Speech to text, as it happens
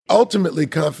ultimately,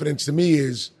 confidence to me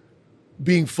is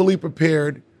being fully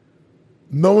prepared,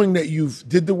 knowing that you've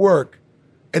did the work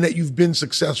and that you've been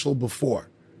successful before.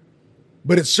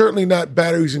 But it's certainly not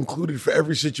batteries included for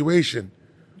every situation.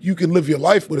 You can live your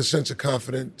life with a sense of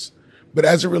confidence, but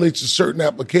as it relates to certain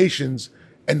applications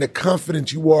and the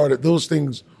confidence you are that those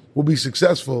things will be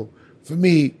successful, for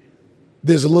me,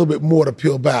 there's a little bit more to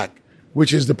peel back,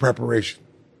 which is the preparation.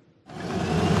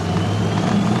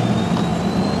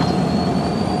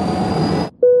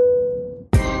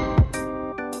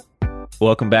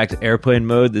 Welcome back to Airplane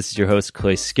Mode. This is your host,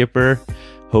 Clay Skipper.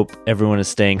 Hope everyone is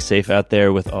staying safe out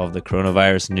there with all of the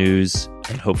coronavirus news,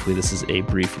 and hopefully this is a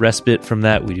brief respite from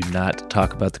that. We do not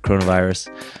talk about the coronavirus,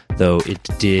 though it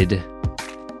did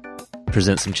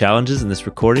present some challenges in this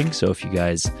recording, so if you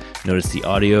guys notice the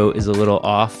audio is a little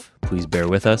off, please bear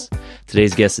with us.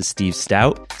 Today's guest is Steve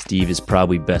Stoute. Steve is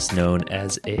probably best known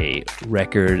as a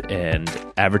record and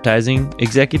advertising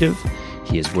executive.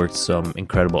 He has worked with some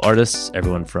incredible artists,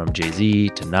 everyone from Jay-Z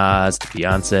to Nas to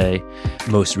Beyonce.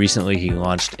 Most recently, he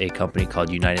launched a company called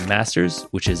United Masters,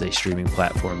 which is a streaming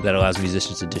platform that allows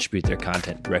musicians to distribute their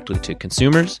content directly to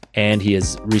consumers. And he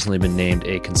has recently been named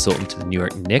a consultant to the New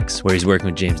York Knicks, where he's working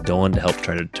with James Dolan to help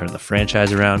try to turn the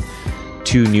franchise around.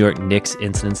 2 New York Knicks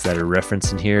incidents that are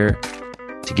referenced in here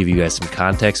to give you guys some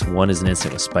context. One is an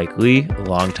incident with Spike Lee, a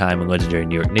longtime and legendary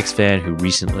New York Knicks fan who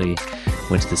recently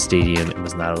went to the stadium and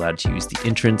was not allowed to use the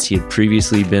entrance he had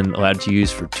previously been allowed to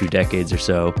use for 2 decades or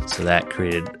so. So that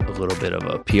created a little bit of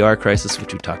a PR crisis,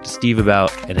 which we talked to Steve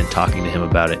about. And in talking to him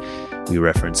about it, we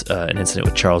referenced an incident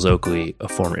with Charles Oakley, a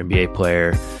former NBA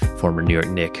player, former New York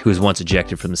Knick, who was once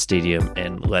ejected from the stadium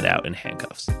and let out in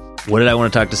handcuffs. What did I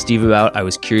want to talk to Steve about? I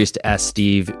was curious to ask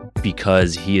Steve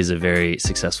because he is a very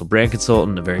successful brand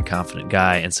consultant, a very confident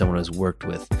guy, and someone who's worked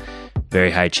with very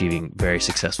high-achieving, very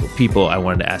successful people. I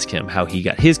wanted to ask him how he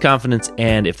got his confidence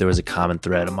and if there was a common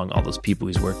thread among all those people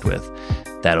he's worked with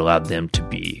that allowed them to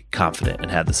be confident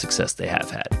and have the success they have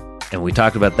had. And we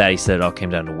talked about that. He said it all came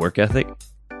down to work ethic.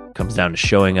 It comes down to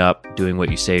showing up, doing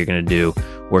what you say you're going to do,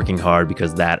 working hard,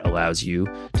 because that allows you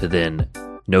to then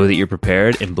know that you're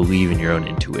prepared and believe in your own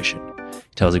intuition.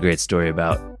 He tells a great story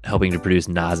about helping to produce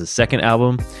Nas' second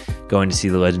album, going to see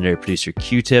the legendary producer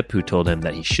Q-Tip, who told him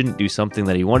that he shouldn't do something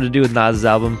that he wanted to do with Nas'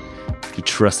 album. He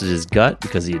trusted his gut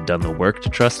because he had done the work to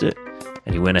trust it,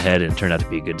 and he went ahead and it turned out to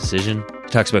be a good decision. He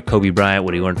talks about Kobe Bryant,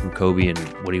 what he learned from Kobe, and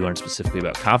what he learned specifically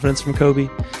about confidence from Kobe.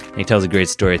 And he tells a great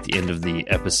story at the end of the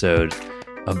episode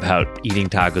about eating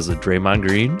tacos with Draymond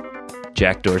Green,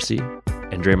 Jack Dorsey,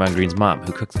 and Draymond Green's mom,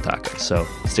 who cooked the tacos. So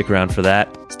stick around for that.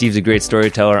 Steve's a great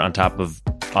storyteller on top of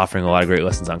offering a lot of great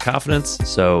lessons on confidence.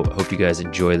 So I hope you guys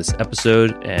enjoy this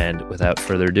episode. And without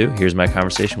further ado, here's my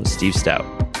conversation with Steve Stoute.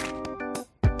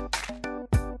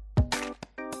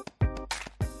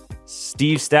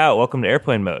 Steve Stoute, welcome to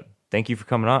Airplane Mode. Thank you for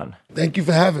coming on. Thank you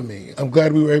for having me. I'm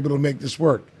glad we were able to make this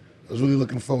work. I was really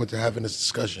looking forward to having this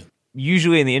discussion.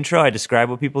 Usually in the intro, I describe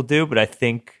what people do, but I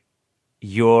think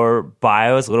your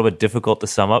bio is a little bit difficult to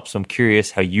sum up, so I'm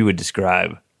curious how you would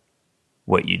describe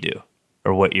what you do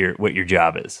or what your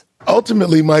job is.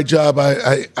 Ultimately, my job,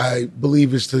 I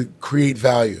believe, is to create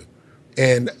value.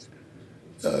 And,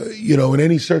 in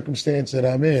any circumstance that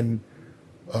I'm in,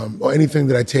 or anything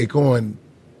that I take on,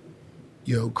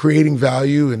 creating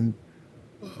value and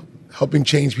helping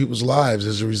change people's lives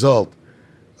as a result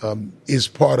is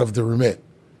part of the remit.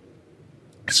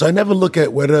 So I never look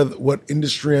at what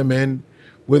industry I'm in,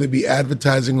 whether it be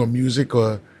advertising or music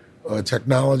or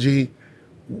technology,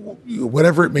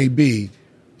 whatever it may be,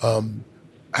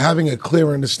 having a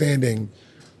clear understanding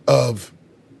of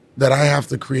that I have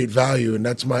to create value, and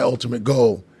that's my ultimate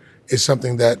goal, is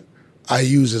something that I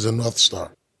use as a North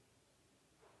Star.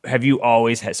 Have you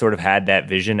always sort of had that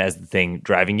vision as the thing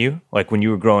driving you? Like when you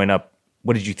were growing up,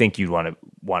 what did you think you'd want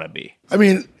to be? I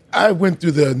mean, I went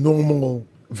through the normal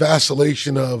vacillate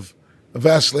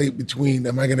between,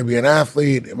 am I going to be an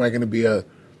athlete? Am I going to be a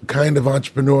kind of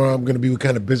entrepreneur? I'm going to be what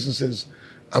kind of businesses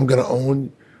I'm going to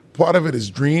own. Part of it is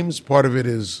dreams. Part of it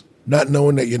is not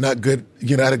knowing that you're not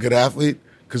a good athlete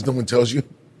because no one tells you.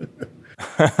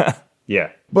 Yeah.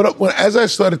 But as I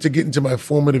started to get into my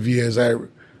formative years,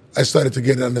 I started to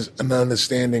get an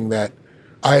understanding that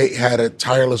I had a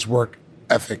tireless work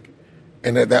ethic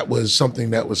and that was something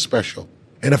that was special.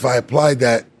 And if I applied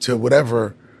that to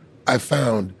whatever I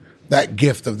found, that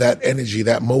gift of that energy,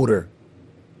 that motor,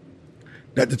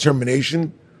 that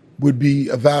determination would be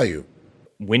of value.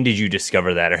 When did you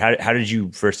discover that? Or how did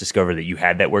you first discover that you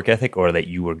had that work ethic or that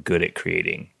you were good at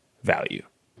creating value?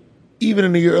 Even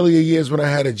in the earlier years when I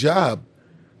had a job,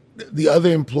 the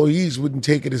other employees wouldn't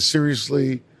take it as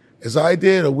seriously as I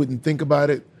did or wouldn't think about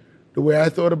it the way I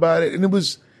thought about it. And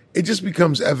it just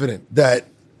becomes evident that,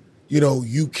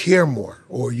 you care more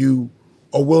or you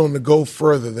are willing to go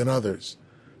further than others.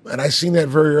 And I seen that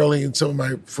very early in some of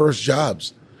my first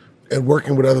jobs and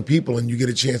working with other people, and you get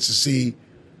a chance to see,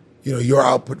 your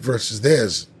output versus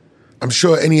theirs. I'm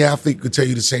sure any athlete could tell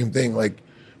you the same thing. Like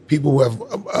people who have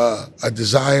a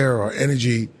desire or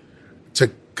energy to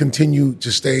continue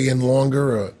to stay in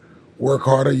longer or work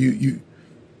harder, you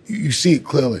see it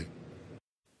clearly.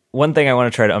 One thing I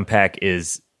want to try to unpack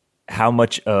is how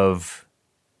much of,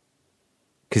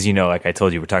 because like I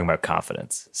told you, we're talking about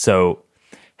confidence. So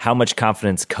how much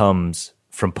confidence comes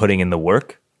from putting in the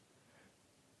work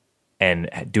and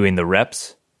doing the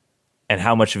reps, and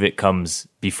how much of it comes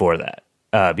before that?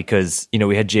 Because,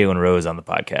 we had Jalen Rose on the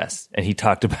podcast, and he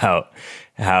talked about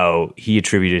how he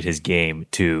attributed his game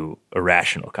to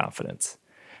irrational confidence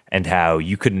and how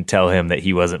you couldn't tell him that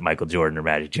he wasn't Michael Jordan or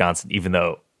Magic Johnson, even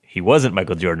though he wasn't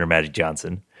Michael Jordan or Magic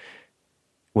Johnson.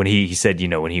 When he said,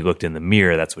 when he looked in the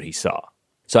mirror, that's what he saw.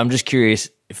 So I'm just curious,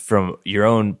 from your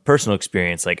own personal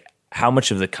experience, like how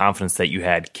much of the confidence that you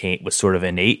had was sort of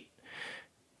innate.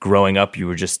 Growing up, you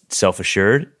were just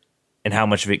self-assured, and how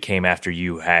much of it came after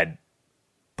you had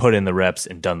put in the reps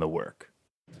and done the work?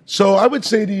 So I would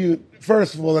say to you,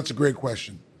 first of all, that's a great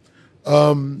question.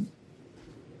 The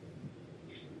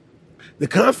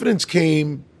confidence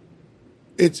came,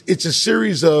 it's a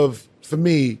series of, for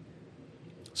me,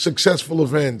 successful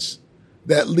events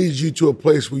that leads you to a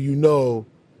place where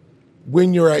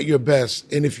when you're at your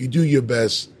best, and if you do your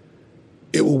best,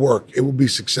 it will work. It will be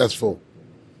successful.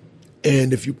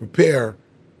 And if you prepare,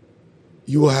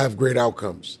 you will have great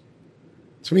outcomes.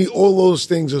 To me, all those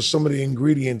things are some of the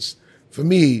ingredients for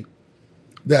me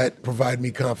that provide me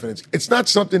confidence. It's not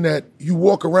something that you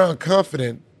walk around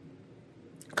confident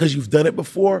because you've done it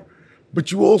before,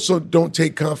 but you also don't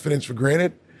take confidence for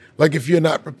granted. Like if you're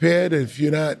not prepared, if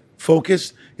you're not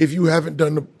focused, if you haven't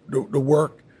done the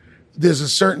work, there's a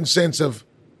certain sense of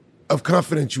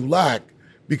confidence you lack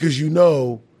because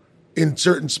in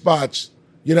certain spots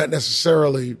you're not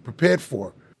necessarily prepared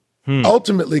for.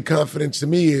 Ultimately, confidence to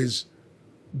me is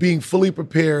being fully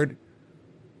prepared,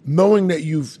 knowing that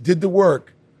you've did the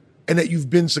work and that you've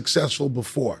been successful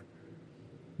before.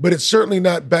 But it's certainly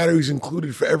not batteries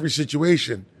included for every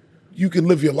situation. You can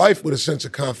live your life with a sense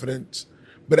of confidence,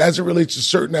 but as it relates to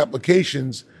certain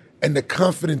applications and the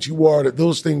confidence you are that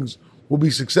those things will be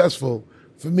successful,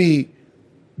 for me,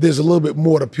 there's a little bit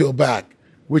more to peel back,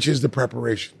 which is the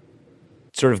preparation.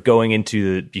 Sort of going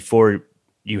into before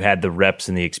you had the reps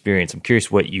and the experience, I'm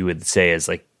curious what you would say is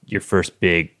like your first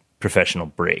big professional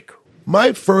break.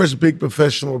 My first big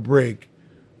professional break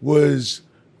was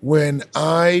when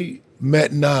I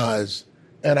met Nas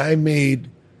and I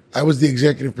was the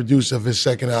executive producer of his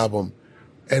second album,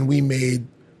 and we made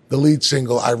the lead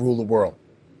single, I Rule the World.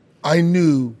 I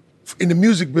knew in the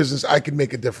music business I could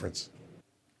make a difference.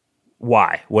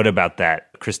 Why? What about that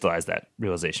crystallized that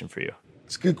realization for you?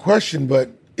 It's a good question,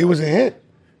 but it was a hit.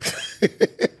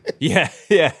 Yeah.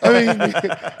 I mean,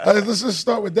 let's just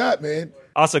start with that, man.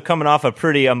 Also coming off a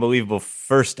pretty unbelievable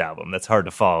first album. That's hard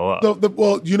to follow up.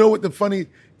 Well, you know what the funny...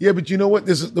 Yeah, but you know what?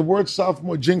 The word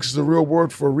sophomore jinx is a real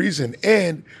word for a reason.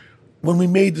 And when we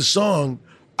made the song,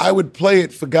 I would play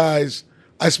it for guys.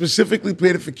 I specifically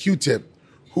played it for Q-Tip,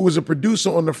 who was a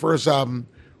producer on the first album,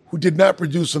 who did not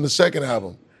produce on the second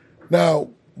album.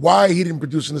 Now, why he didn't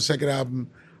produce on the second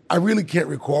album, I really can't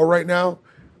recall right now.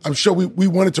 I'm sure we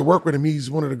wanted to work with him.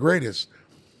 He's one of the greatest.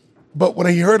 But when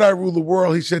he heard I Rule the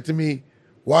World, he said to me,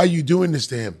 why are you doing this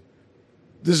to him?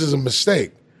 This is a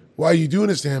mistake. Why are you doing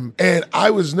this to him? And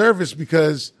I was nervous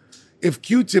because if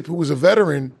Q-Tip, who was a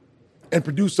veteran and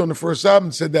produced on the first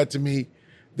album, said that to me,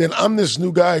 then I'm this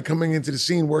new guy coming into the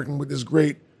scene working with this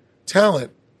great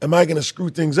talent. Am I going to screw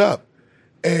things up?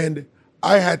 And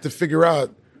I had to figure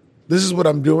out, this is what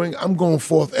I'm doing. I'm going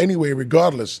forth anyway,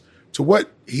 regardless to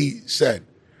what he said.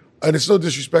 And it's no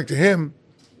disrespect to him,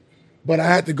 but I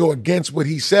had to go against what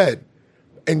he said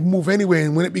and move anyway.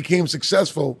 And when it became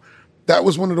successful, that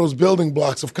was one of those building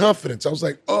blocks of confidence. I was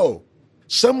like, oh,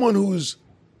 someone who's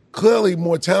clearly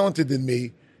more talented than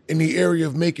me in the area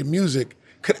of making music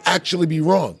could actually be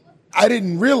wrong. I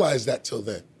didn't realize that till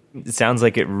then. It sounds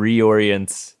like it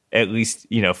reorients, at least,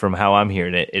 from how I'm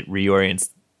hearing it, it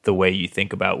reorients the way you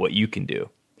think about what you can do.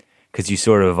 Because you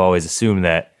sort of always assume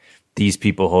that these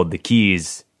people hold the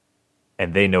keys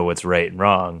and they know what's right and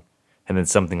wrong. And then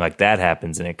something like that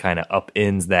happens and it kind of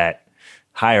upends that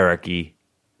hierarchy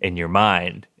in your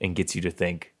mind and gets you to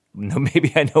think, no,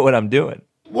 maybe I know what I'm doing.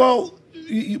 Well,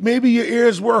 maybe your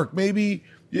ears work. Maybe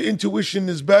your intuition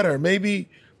is better. Maybe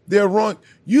they're wrong.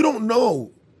 You don't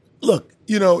know. Look,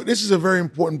 this is a very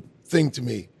important thing to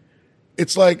me.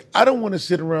 It's like, I don't want to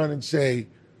sit around and say,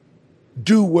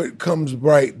 do what comes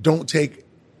right. Don't take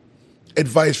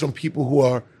advice from people who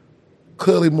are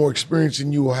clearly more experienced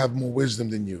than you or have more wisdom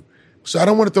than you. So I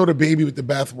don't want to throw the baby with the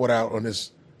bathwater out on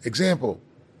this example.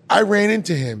 I ran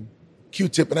into him,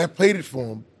 Q-Tip, and I played it for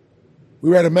him. We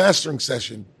were at a mastering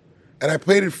session, and I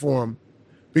played it for him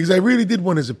because I really did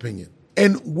want his opinion.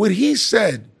 And what he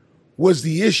said was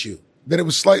the issue, that it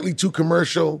was slightly too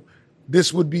commercial.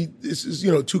 This is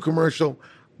too commercial.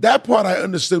 That part I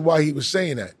understood why he was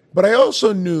saying that. But I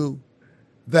also knew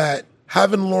that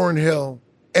having Lauryn Hill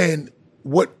and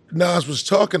what Nas was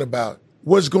talking about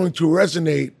was going to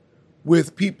resonate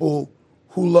with people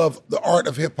who love the art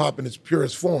of hip hop in its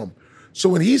purest form. So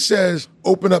when he says,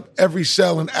 open up every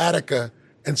cell in Attica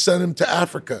and send him to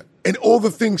Africa, and all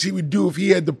the things he would do if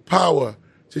he had the power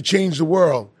to change the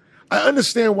world, I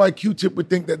understand why Q-Tip would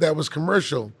think that that was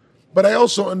commercial, but I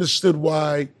also understood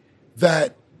why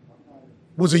that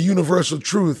was a universal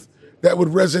truth that would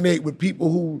resonate with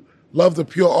people who love the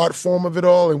pure art form of it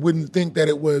all and wouldn't think that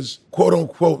it was, quote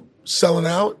unquote, selling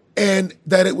out, and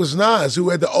that it was Nas who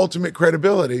had the ultimate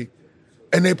credibility,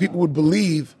 and then people would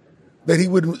believe that he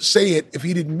wouldn't say it if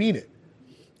he didn't mean it.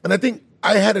 And I think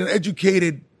I had an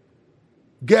educated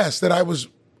guess that I was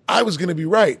going to be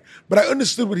right, but I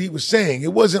understood what he was saying.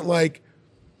 It wasn't like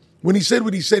when he said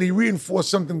what he said, he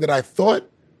reinforced something that I thought,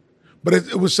 but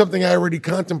it was something I already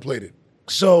contemplated.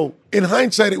 So in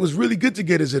hindsight, it was really good to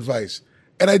get his advice.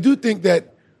 And I do think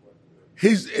that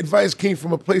his advice came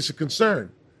from a place of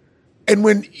concern. And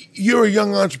when you're a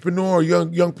young entrepreneur,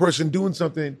 young person doing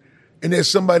something, and there's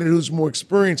somebody who's more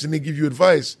experienced and they give you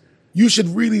advice, you should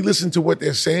really listen to what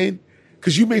they're saying,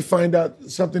 because you may find out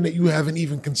something that you haven't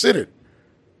even considered.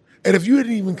 And if you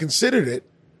hadn't even considered it,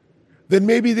 then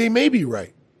maybe they may be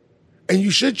right. And you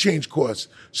should change course.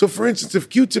 So for instance, if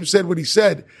Q-Tip said what he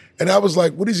said, and I was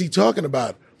like, what is he talking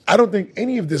about? I don't think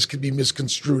any of this could be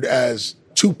misconstrued as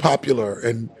too popular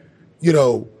and,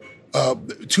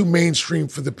 too mainstream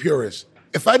for the purists.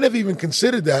 If I never even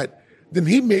considered that, then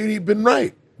he may have been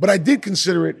right. But I did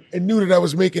consider it and knew that I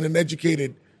was making an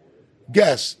educated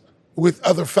guess with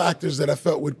other factors that I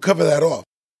felt would cover that off.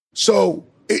 So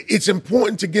it's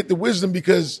important to get the wisdom,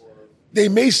 because they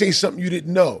may say something you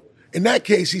didn't know. In that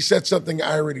case, he said something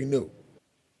I already knew.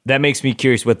 That makes me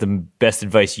curious what the best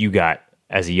advice you got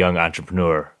as a young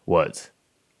entrepreneur was,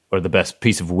 or the best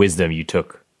piece of wisdom you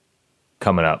took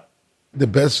coming up. The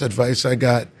best advice I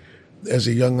got as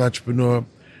a young entrepreneur,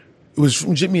 it was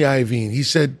from Jimmy Iovine. He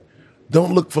said,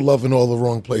 don't look for love in all the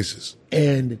wrong places.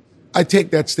 And I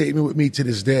take that statement with me to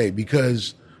this day,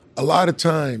 because a lot of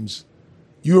times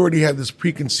you already have this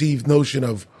preconceived notion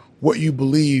of what you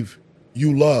believe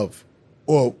you love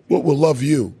or what will love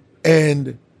you.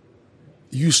 And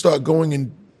you start going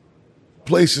in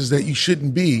places that you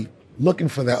shouldn't be looking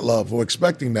for that love or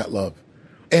expecting that love.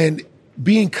 And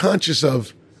being conscious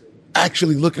of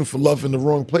actually looking for love in the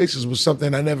wrong places was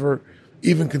something I never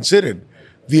even considered.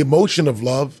 The emotion of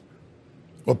love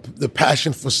or the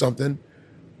passion for something,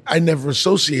 I never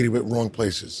associated with wrong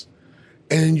places.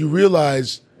 And you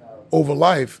realize over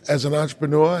life as an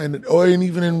entrepreneur or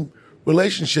even in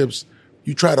relationships,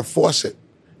 you try to force it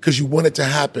because you want it to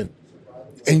happen.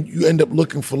 And you end up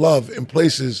looking for love in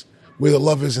places where the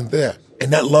love isn't there.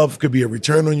 And that love could be a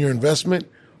return on your investment,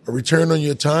 a return on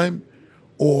your time,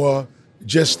 or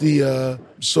just the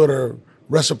sort of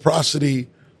reciprocity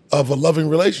of a loving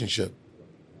relationship.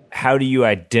 How do you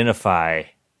identify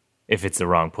if it's the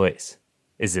wrong place?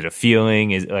 Is it a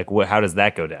feeling? Is it like how does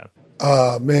that go down?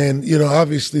 Man,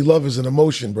 obviously love is an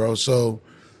emotion, bro. So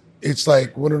it's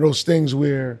like one of those things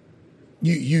where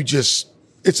you just,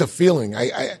 it's a feeling.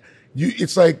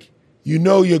 It's like,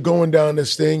 you're going down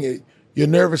this thing. You're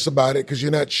nervous about it because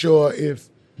you're not sure if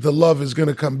the love is going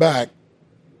to come back,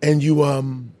 and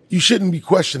you shouldn't be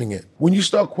questioning it. When you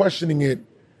start questioning it,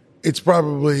 it's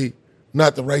probably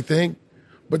not the right thing,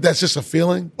 but that's just a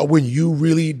feeling. Or when you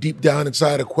really deep down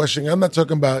inside are questioning, I'm not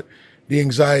talking about the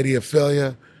anxiety of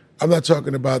failure. I'm not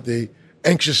talking about the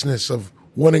anxiousness of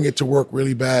wanting it to work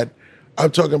really bad.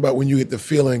 I'm talking about when you get the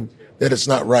feeling that it's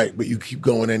not right, but you keep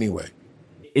going anyway.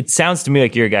 It sounds to me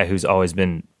like you're a guy who's always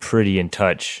been pretty in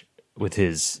touch with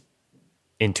his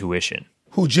intuition.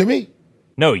 Who, Jimmy?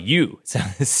 No, you.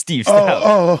 Steve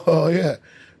Stoute. Oh, yeah.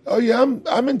 Oh, yeah,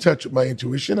 I'm in touch with my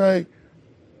intuition. I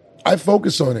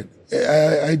focus on it.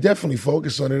 I definitely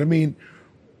focus on it. I mean,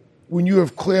 when you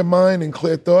have clear mind and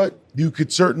clear thought, you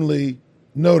could certainly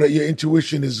know that your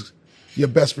intuition is your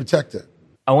best protector.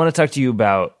 I want to talk to you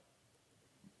about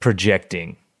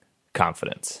projecting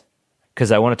confidence,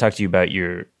 because I want to talk to you about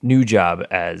your new job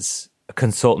as a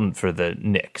consultant for the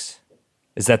Knicks.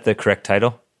 Is that the correct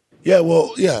title?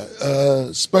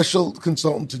 Special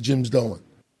consultant to Jim Dolan.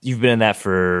 You've been in that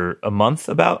for a month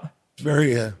about?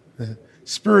 Very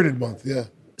spirited month, yeah.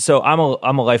 So I'm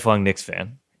a lifelong Knicks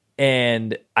fan,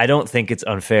 and I don't think it's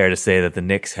unfair to say that the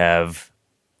Knicks have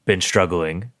been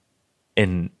struggling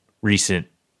in recent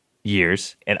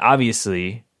years. And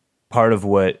obviously, part of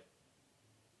what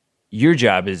your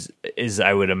job is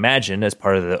I would imagine, as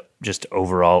part of the just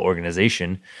overall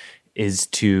organization, is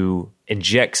to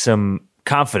inject some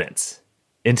confidence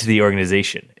into the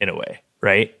organization in a way,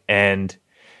 right? And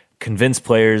convince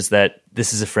players that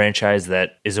this is a franchise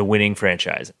that is a winning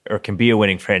franchise or can be a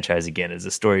winning franchise again, as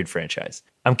a storied franchise.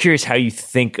 I'm curious how you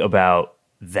think about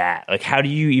that. Like, how do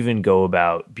you even go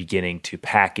about beginning to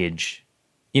package,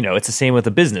 it's the same with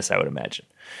a business, I would imagine.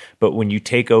 But when you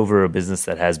take over a business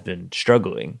that has been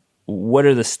struggling, what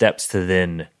are the steps to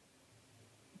then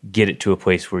get it to a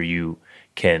place where you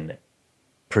can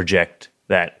project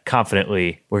that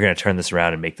confidently, we're going to turn this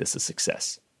around and make this a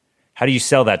success? How do you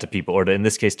sell that to people, or in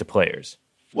this case, to players?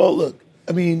 Well, look,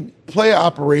 player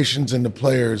operations and the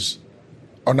players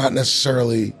are not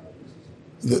necessarily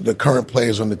the current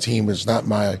players on the team is not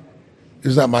my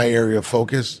area of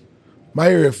focus. My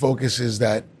area of focus is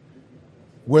that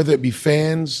whether it be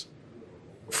fans,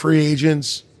 free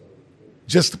agents,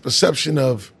 just the perception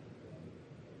of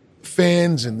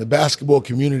fans and the basketball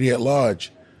community at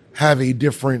large have a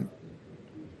different,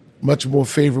 much more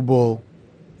favorable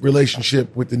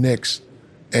relationship with the Knicks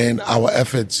and our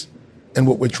efforts and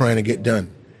what we're trying to get done.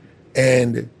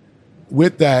 And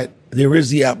with that, there is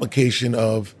the application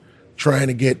of trying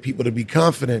to get people to be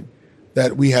confident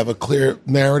that we have a clear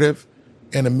narrative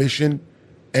and a mission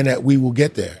and that we will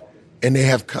get there. And they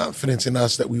have confidence in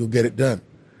us that we will get it done.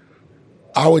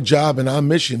 Our job and our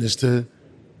mission is to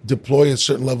deploy a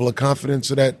certain level of confidence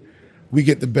so that we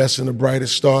get the best and the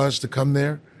brightest stars to come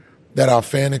there, that our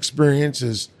fan experience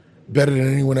is better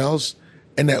than anyone else,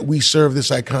 and that we serve this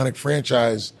iconic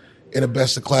franchise in a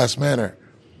best-of-class manner.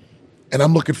 And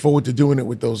I'm looking forward to doing it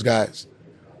with those guys.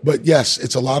 But yes,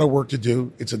 it's a lot of work to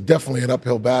do. It's definitely an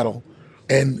uphill battle.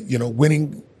 And,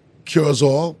 winning cures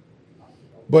all.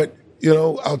 But,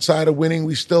 outside of winning,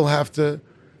 we still have to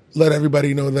let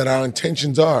everybody know that our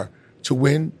intentions are to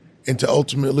win and to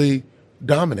ultimately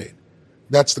dominate.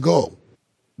 That's the goal.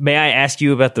 May I ask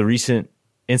you about the recent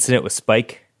incident with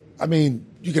Spike?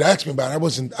 You could ask me about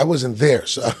it. I wasn't there,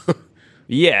 so.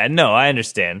 Yeah, no, I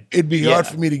understand. It'd be hard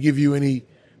for me to give you any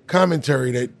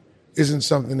commentary that isn't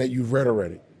something that you've read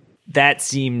already. That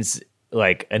seems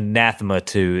like anathema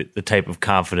to the type of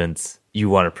confidence you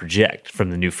want to project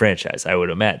from the new franchise, I would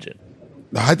imagine.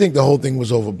 I think the whole thing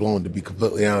was overblown, to be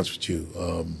completely honest with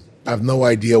you. I have no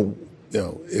idea,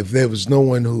 if there was no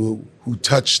one who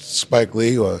touched Spike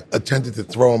Lee or attempted to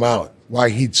throw him out, why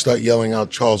he'd start yelling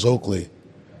out Charles Oakley.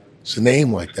 It's a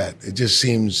name like that. It just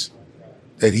seems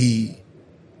that he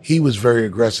was very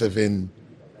aggressive in,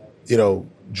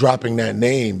 dropping that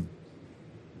name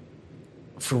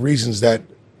for reasons that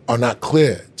are not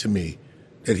clear to me,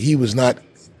 that he was not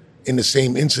in the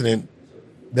same incident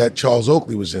that Charles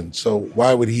Oakley was in. So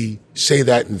why would he say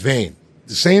that in vain? At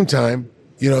the same time,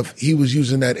 if he was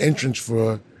using that entrance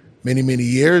for many, many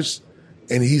years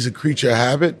and he's a creature of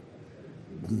habit,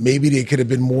 maybe there could have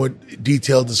been more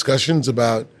detailed discussions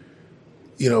about,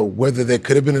 whether there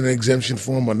could have been an exemption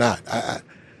for him or not.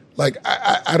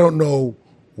 I don't know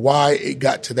why it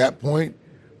got to that point,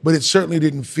 but it certainly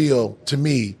didn't feel to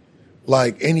me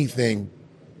like anything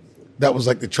that was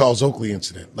like the Charles Oakley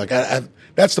incident.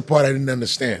 That's the part I didn't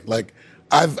understand.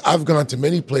 I've gone to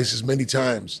many places many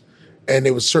times, and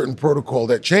there was certain protocol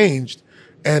that changed,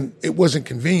 and it wasn't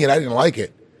convenient. I didn't like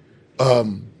it,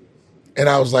 and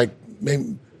I was like,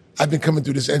 maybe I've been coming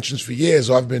through this entrance for years,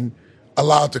 or I've been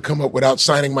allowed to come up without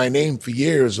signing my name for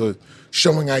years or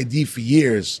showing ID for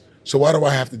years. So why do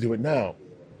I have to do it now?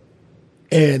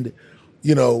 And,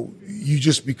 you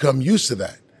just become used to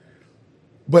that.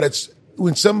 But it's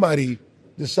when somebody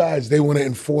decides they want to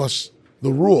enforce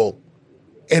the rule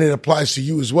and it applies to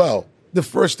you as well, the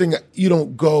first thing you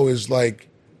don't go is like,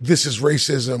 this is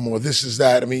racism or this is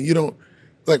that. You don't,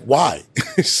 why?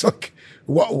 It's like,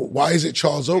 why is it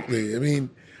Charles Oakley?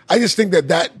 I just think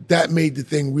that made the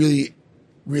thing really,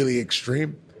 really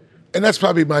extreme. And that's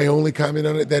probably my only comment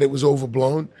on it, that it was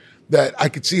overblown, that I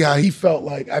could see how he felt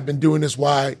like, I've been doing this,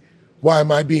 why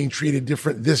am I being treated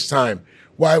different this time?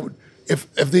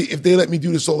 If they let me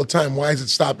do this all the time, why is it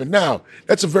stopping now?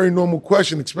 That's a very normal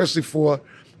question, especially for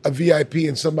a VIP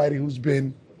and somebody who's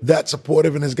been that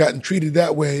supportive and has gotten treated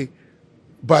that way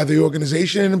by the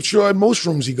organization. And I'm sure in most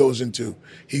rooms he goes into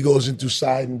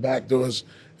side and back doors.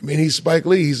 He's Spike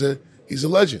Lee. He's a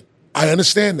legend. I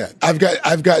understand that.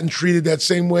 I've gotten treated that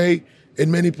same way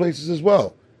in many places as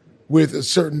well, with a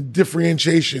certain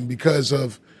differentiation because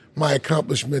of my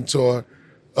accomplishments or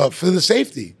for the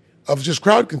safety of just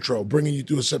crowd control, bringing you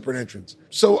through a separate entrance.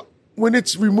 So when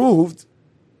it's removed,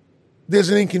 there's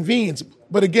an inconvenience.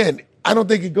 But again, I don't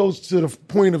think it goes to the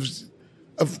point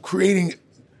of creating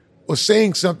or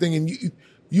saying something and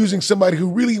using somebody who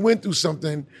really went through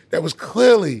something that was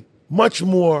clearly much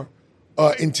more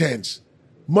intense,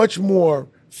 much more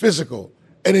physical,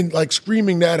 and then like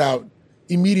screaming that out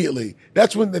immediately.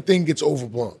 That's when the thing gets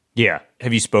overblown. Yeah.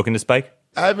 Have you spoken to Spike?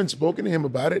 I haven't spoken to him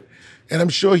about it, and I'm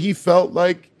sure he felt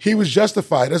like he was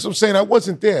justified. That's what I'm saying. I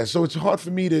wasn't there, so it's hard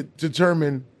for me to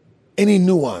determine any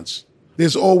nuance.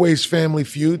 There's always family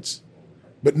feuds,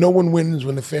 but no one wins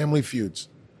when the family feuds.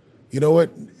 You know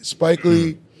what? Spike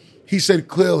Lee, he said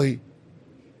clearly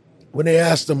when they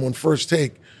asked him on First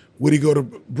Take, would he go to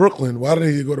Brooklyn? Why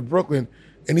didn't he go to Brooklyn?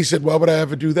 And he said, why would I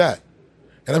ever do that?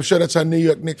 And I'm sure that's how New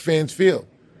York Knicks fans feel.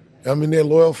 I mean, they're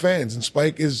loyal fans, and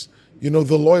Spike is, the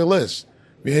loyalist.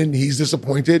 And he's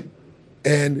disappointed,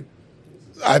 and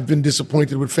I've been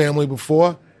disappointed with family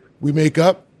before. We make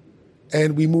up,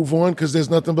 and we move on because there's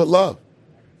nothing but love.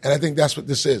 And I think that's what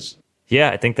this is. Yeah,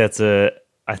 I think that's a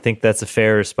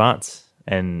fair response.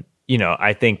 And,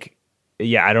 I think,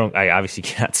 I obviously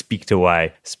can't speak to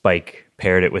why Spike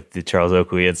paired it with the Charles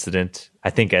Oakley incident. I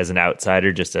think as an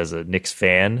outsider, just as a Knicks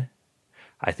fan,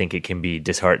 I think it can be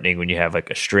disheartening when you have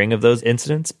like a string of those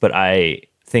incidents. But I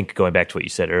think going back to what you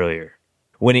said earlier,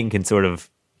 winning can sort of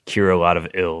cure a lot of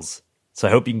ills. So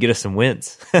I hope you can get us some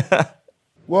wins.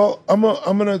 Well, I'm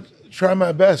gonna try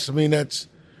my best. I mean, that's,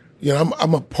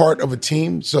 I'm a part of a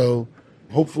team. So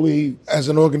hopefully as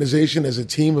an organization, as a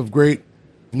team of great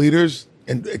leaders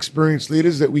and experienced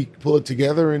leaders, that we pull it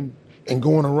together and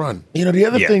go on a run. The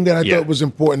other thing that I thought was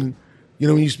important,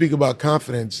 when you speak about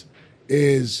confidence,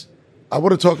 is I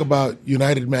want to talk about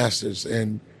United Masters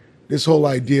and this whole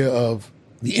idea of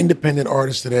the independent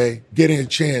artist today getting a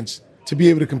chance to be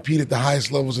able to compete at the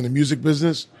highest levels in the music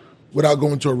business without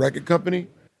going to a record company.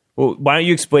 Well, why don't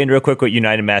you explain real quick what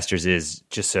United Masters is,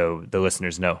 just so the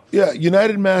listeners know? Yeah,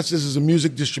 United Masters is a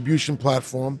music distribution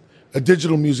platform, a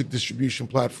digital music distribution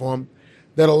platform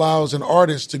that allows an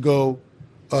artist to go,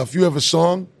 if you have a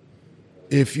song,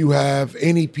 if you have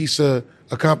any piece of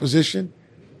a composition,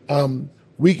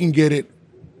 we can get it,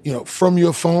 from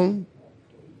your phone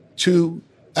to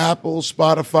Apple,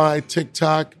 Spotify,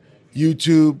 TikTok,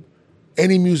 YouTube,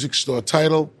 any music store,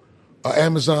 Tidal,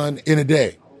 Amazon in a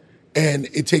day. And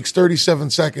it takes 37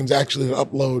 seconds actually to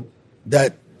upload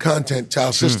that content to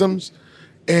our systems.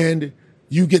 And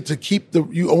you get to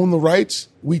you own the rights.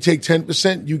 We take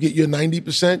 10%, you get your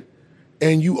 90%,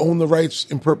 and you own the rights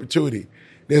in perpetuity.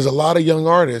 There's a lot of young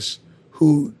artists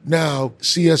who now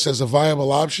see us as a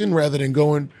viable option rather than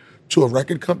going to a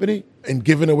record company and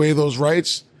giving away those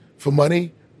rights for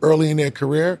money early in their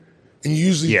career. And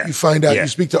usually you find out, you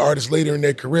speak to artists later in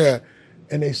their career,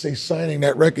 and they say signing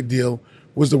that record deal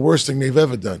was the worst thing they've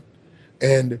ever done.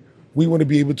 And we want to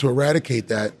be able to eradicate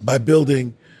that by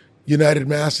building United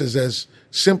Masters as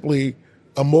simply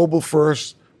a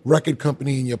mobile-first record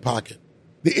company in your pocket.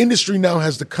 The industry now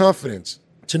has the confidence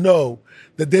to know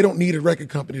that they don't need a record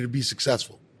company to be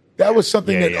successful. That was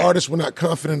something that artists were not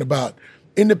confident about.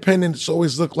 Independence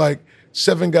always looked like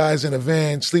 7 guys in a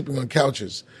van sleeping on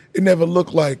couches. It never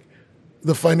looked like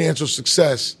the financial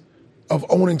success of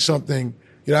owning something.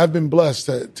 I've been blessed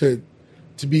to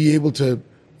be able to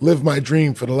live my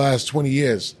dream for the last 20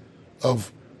 years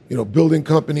of, building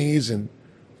companies and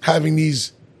having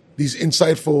these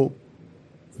insightful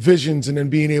visions and then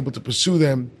being able to pursue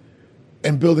them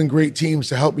and building great teams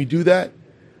to help me do that.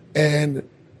 And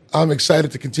I'm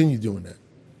excited to continue doing that.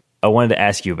 I wanted to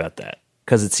ask you about that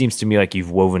because it seems to me like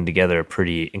you've woven together a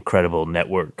pretty incredible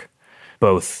network,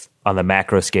 both on the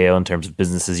macro scale in terms of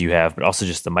businesses you have, but also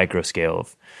just the micro scale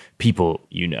of people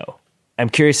you know. I'm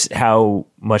curious how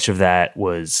much of that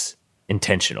was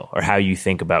intentional or how you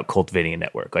think about cultivating a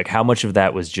network. Like how much of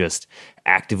that was just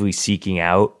actively seeking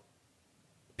out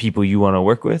people you want to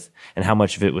work with and how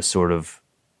much of it was sort of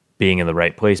being in the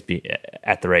right place,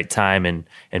 at the right time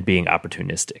and being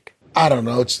opportunistic? I don't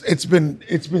know. It's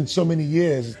been so many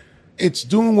years. It's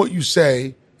doing what you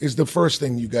say is the first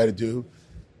thing you got to do.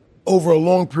 Over a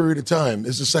long period of time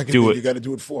is the second thing you got to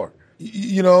do it for.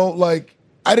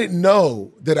 I didn't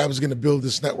know that I was going to build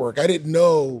this network. I didn't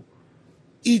know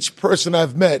each person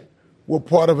I've met were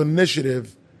part of an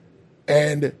initiative,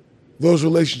 and those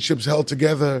relationships held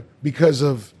together because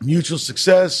of mutual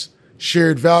success,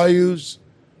 shared values,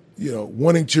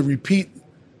 wanting to repeat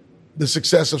the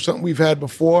success of something we've had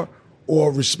before,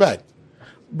 or respect.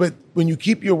 But when you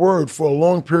keep your word for a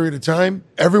long period of time,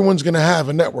 everyone's going to have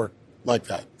a network like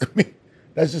that. I mean,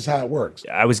 that's just how it works.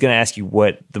 I was going to ask you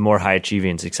what the more high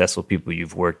achieving and successful people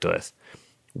you've worked with,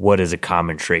 what is a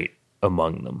common trait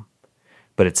among them?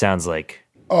 But it sounds like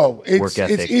work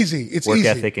ethic. It's easy. It's work easy.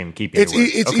 ethic and keeping your word.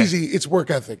 It's easy. It's work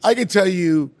ethic. I can tell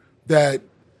you that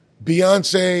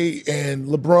Beyonce and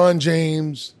LeBron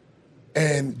James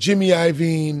and Jimmy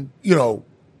Iovine,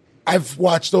 I've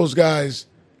watched those guys,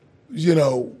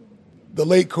 the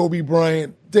late Kobe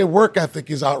Bryant, their work ethic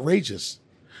is outrageous.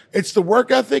 It's the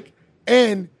work ethic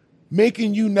and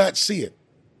making you not see it.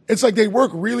 It's like they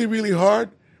work really, really hard,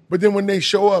 but then when they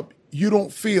show up, you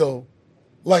don't feel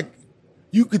like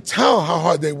you could tell how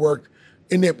hard they worked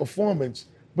in their performance,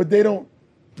 but they don't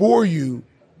bore you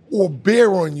or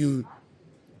bear on you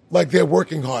like they're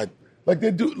working hard. Like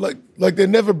they do, like they're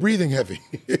never breathing heavy.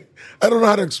 I don't know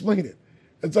how to explain it.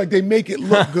 It's like they make it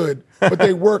look good, but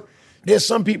they work. There's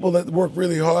some people that work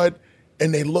really hard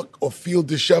and they look or feel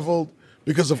disheveled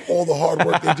because of all the hard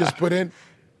work they just put in.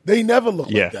 They never look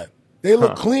like that. They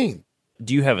look clean.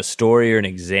 Do you have a story or an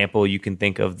example you can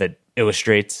think of that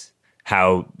illustrates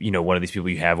how, one of these people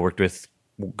you have worked with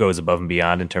goes above and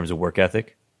beyond in terms of work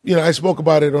ethic? I spoke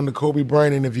about it on the Kobe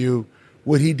Bryant interview,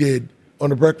 what he did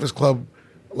on the Breakfast Club,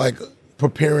 like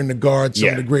preparing to guard some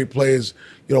of the great players,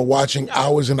 watching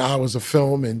hours and hours of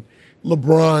film. And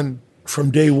LeBron, from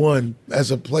day one,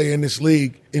 as a player in this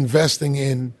league, investing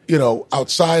in,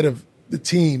 outside of the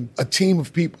team, a team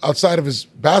of people, outside of his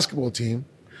basketball team,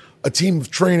 a team of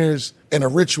trainers and a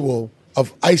ritual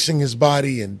of icing his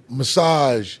body and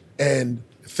massage and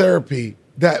therapy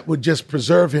that would just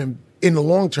preserve him in the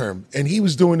long term. And he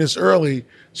was doing this early.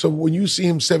 So when you see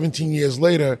him 17 years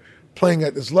later playing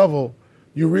at this level,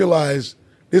 you realize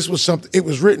this was something, it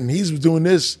was written. He was doing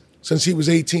this since he was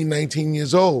 18, 19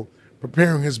 years old,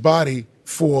 preparing his body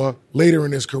for later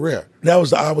in his career. That was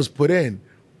the hours put in.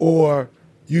 Or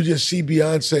you just see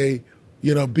Beyonce,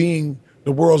 being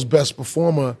the world's best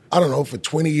performer, I don't know, for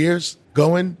 20 years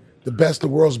going, the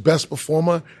world's best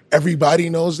performer. Everybody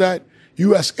knows that.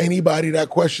 You ask anybody that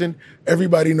question,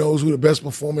 everybody knows who the best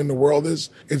performer in the world is.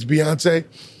 It's Beyonce.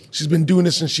 She's been doing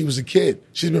this since she was a kid.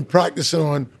 She's been practicing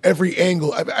on every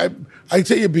angle. I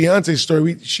tell you Beyonce's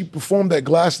story. She performed at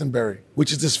Glastonbury,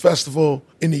 which is this festival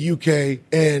in the UK.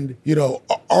 And,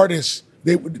 artists,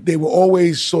 they were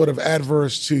always sort of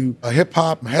adverse to hip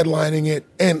hop, headlining it,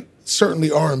 and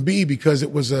certainly R&B because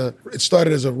it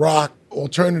started as a rock,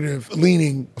 alternative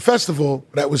leaning festival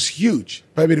that was huge,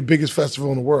 probably the biggest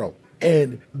festival in the world.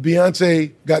 And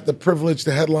Beyonce got the privilege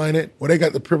to headline it, or they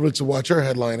got the privilege to watch her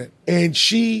headline it. And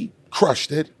she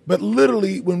crushed it. But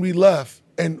literally when we left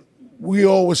and we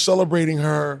all were celebrating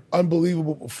her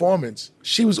unbelievable performance,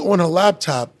 she was on her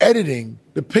laptop editing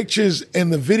the pictures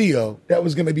and the video that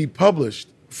was going to be published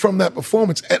from that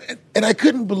performance. And I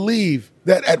couldn't believe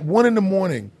that at 1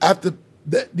 a.m, after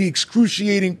the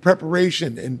excruciating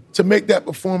preparation and to make that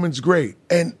performance great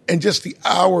and just the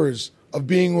hours of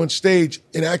being on stage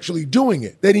and actually doing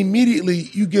it, that immediately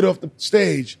you get off the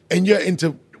stage and you're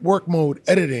into work mode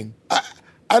editing.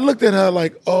 I looked at her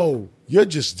like, oh, you're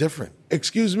just different.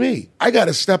 Excuse me. I got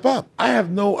to step up. I have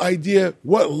no idea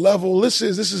what level this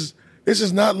is. This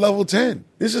is not level 10.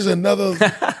 This is another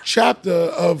chapter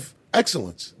of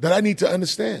excellence that I need to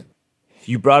understand.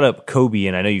 You brought up Kobe,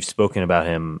 and I know you've spoken about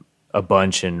him a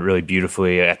bunch and really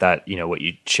beautifully. I thought, what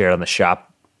you shared on the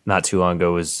shop not too long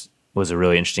ago was a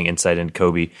really interesting insight into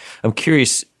Kobe. I'm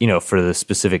curious, for the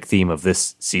specific theme of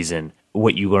this season,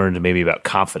 what you learned maybe about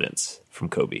confidence from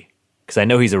Kobe. Because I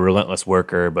know he's a relentless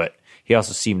worker, but he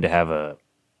also seemed to have a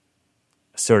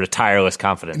sort of tireless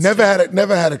confidence. Never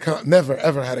ever had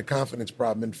a confidence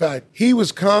problem. In fact, he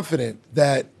was confident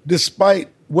that despite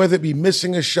whether it be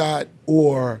missing a shot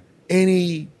or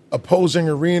any opposing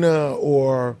arena,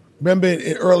 or remember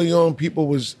early on people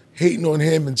was hating on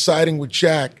him and siding with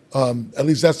Shaq. At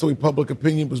least that's the way public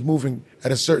opinion was moving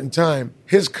at a certain time.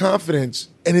 His confidence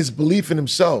and his belief in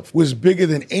himself was bigger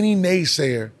than any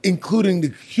naysayer, including the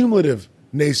cumulative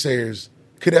naysayers,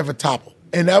 could ever topple.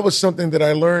 And that was something that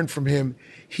I learned from him.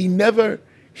 He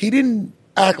didn't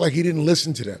act like he didn't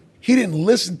listen to them. He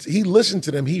listened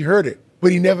to them, he heard it,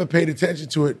 but he never paid attention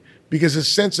to it because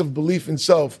his sense of belief in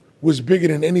self was bigger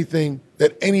than anything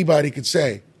that anybody could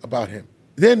say about him.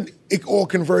 Then it all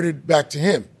converted back to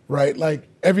him, right? Like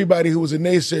everybody who was a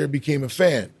naysayer became a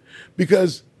fan,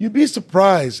 because you'd be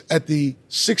surprised at the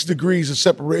 6 degrees of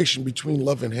separation between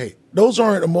love and hate. Those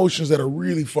aren't emotions that are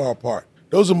really far apart.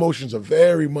 Those emotions are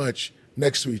very much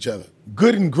next to each other.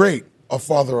 Good and great are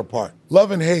farther apart.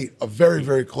 Love and hate are very,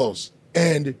 very close.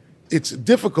 And it's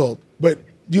difficult, but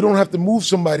you don't have to move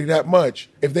somebody that much.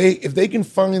 If they can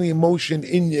find the emotion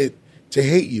in it to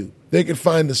hate you, they can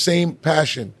find the same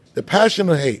passion. The passion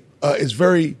of hate is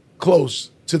very close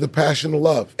to the passion of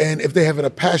love. And if they have a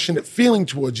passionate feeling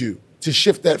towards you, to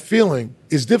shift that feeling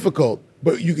is difficult.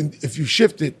 But you can, if you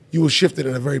shift it, you will shift it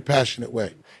in a very passionate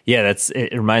way. Yeah,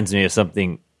 it reminds me of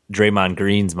something Draymond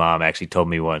Green's mom actually told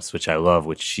me once, which I love,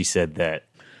 which she said that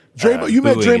you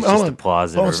met Draymond. Hold on.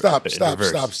 Applause hold on. Stop.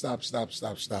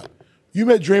 You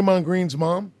met Draymond Green's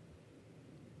mom?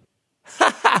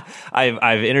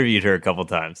 I've interviewed her a couple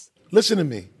times. Listen to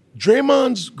me.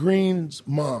 Draymond Green's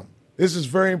mom, this is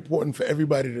very important for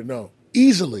everybody to know,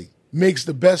 easily makes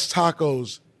the best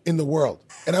tacos in the world.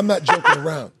 And I'm not joking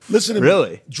around. Listen to me.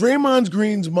 Really? Draymond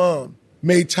Green's mom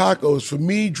made tacos for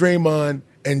me, Draymond,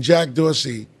 and Jack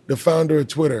Dorsey, the founder of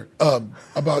Twitter,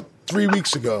 about 3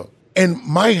 weeks ago. And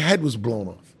my head was blown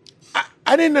off.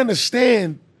 I didn't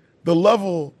understand the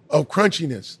level of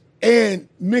crunchiness, and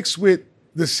mixed with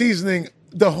the seasoning,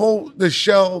 the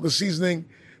shell, the seasoning,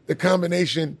 the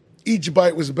combination. Each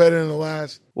bite was better than the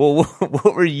last. Well,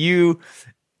 what were you,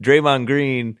 Draymond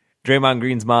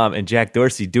Green's mom, and Jack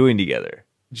Dorsey doing together?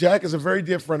 Jack is a very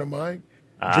dear friend of mine.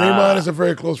 Draymond is a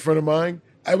very close friend of mine.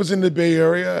 I was in the Bay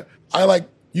Area.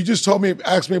 You just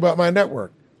asked me about my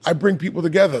network. I bring people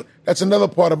together. That's another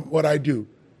part of what I do.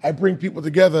 I bring people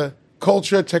together,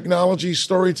 culture, technology,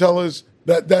 storytellers.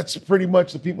 That's pretty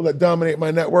much the people that dominate my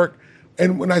network.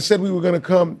 And when I said we were going to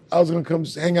come, I was going to come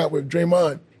hang out with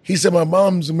Draymond. He said, my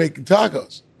mom's making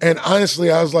tacos. And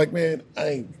honestly, I was like, man,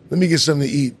 let me get something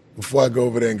to eat before I go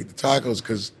over there and get the tacos.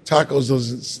 Because tacos,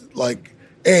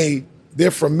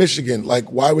 they're from Michigan.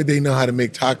 Like, why would they know how to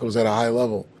make tacos at a high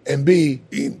level? And B,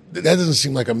 that doesn't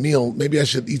seem like a meal. Maybe I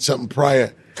should eat something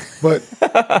prior. But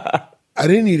I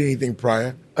didn't eat anything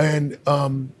prior. And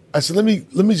I said, let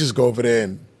me just go over there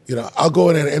and, I'll go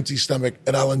in on an empty stomach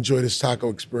and I'll enjoy this taco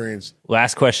experience.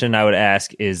 Last question I would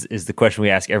ask is the question we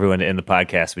ask everyone to end the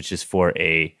podcast, which is for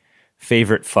a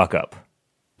favorite fuck up.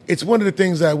 It's one of the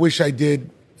things that I wish I did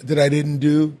that I didn't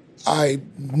do. I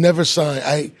never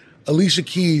signed. Alicia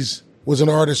Keys was an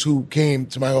artist who came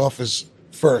to my office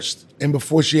first, and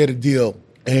before she had a deal,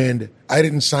 and I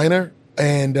didn't sign her,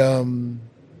 and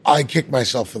I kicked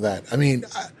myself for that. I mean,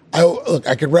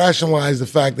 I could rationalize the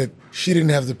fact that she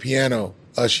didn't have the piano.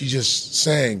 She just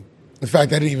sang. In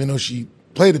fact, I didn't even know she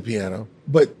played the piano.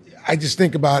 But I just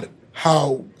think about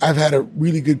how I've had a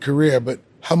really good career, but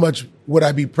how much would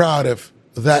I be proud if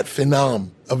that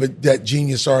phenom of that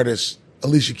genius artist,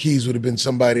 Alicia Keys, would have been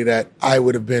somebody that I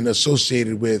would have been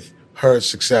associated with her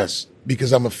success,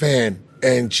 because I'm a fan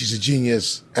and she's a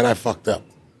genius and I fucked up.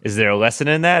 Is there a lesson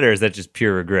in that, or is that just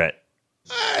pure regret?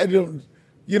 I don't,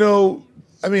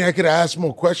 I could ask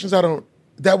more questions.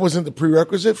 That wasn't the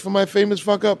prerequisite for my famous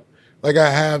fuck up. Like, I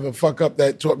have a fuck up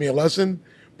that taught me a lesson,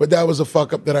 but that was a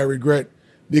fuck up that I regret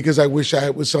because I wish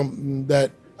it was something that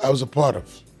I was a part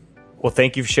of. Well,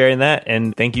 thank you for sharing that,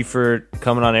 and thank you for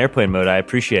coming on Airplane Mode. I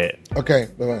appreciate it. Okay,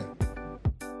 bye-bye.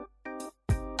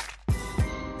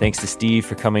 Thanks to Steve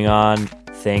for coming on.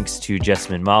 Thanks to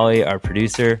Jessamine Molly, our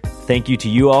producer. Thank you to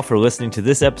you all for listening to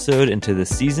this episode and to this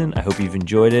season. I hope you've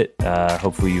enjoyed it.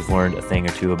 Hopefully you've learned a thing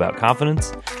or two about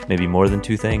confidence, maybe more than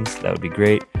 2 things. That would be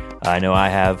great. I know I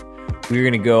have. We're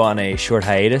going to go on a short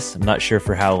hiatus. I'm not sure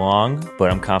for how long,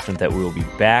 but I'm confident that we will be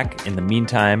back. In the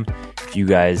meantime, if you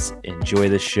guys enjoy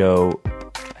this show,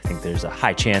 I think there's a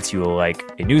high chance you will like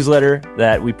a newsletter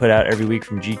that we put out every week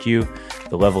from GQ,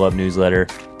 the Level Up newsletter.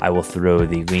 I will throw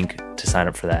the link to sign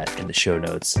up for that in the show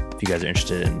notes. If you guys are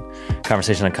interested in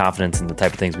conversation on confidence and the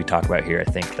type of things we talk about here, I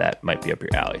think that might be up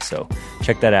your alley. So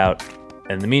check that out.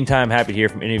 And in the meantime, happy to hear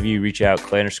from any of you. Reach out,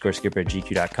 Clay_Skipper at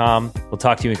GQ.com. We'll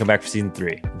talk to you when we come back for season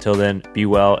 3. Until then, be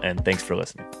well, and thanks for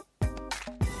listening.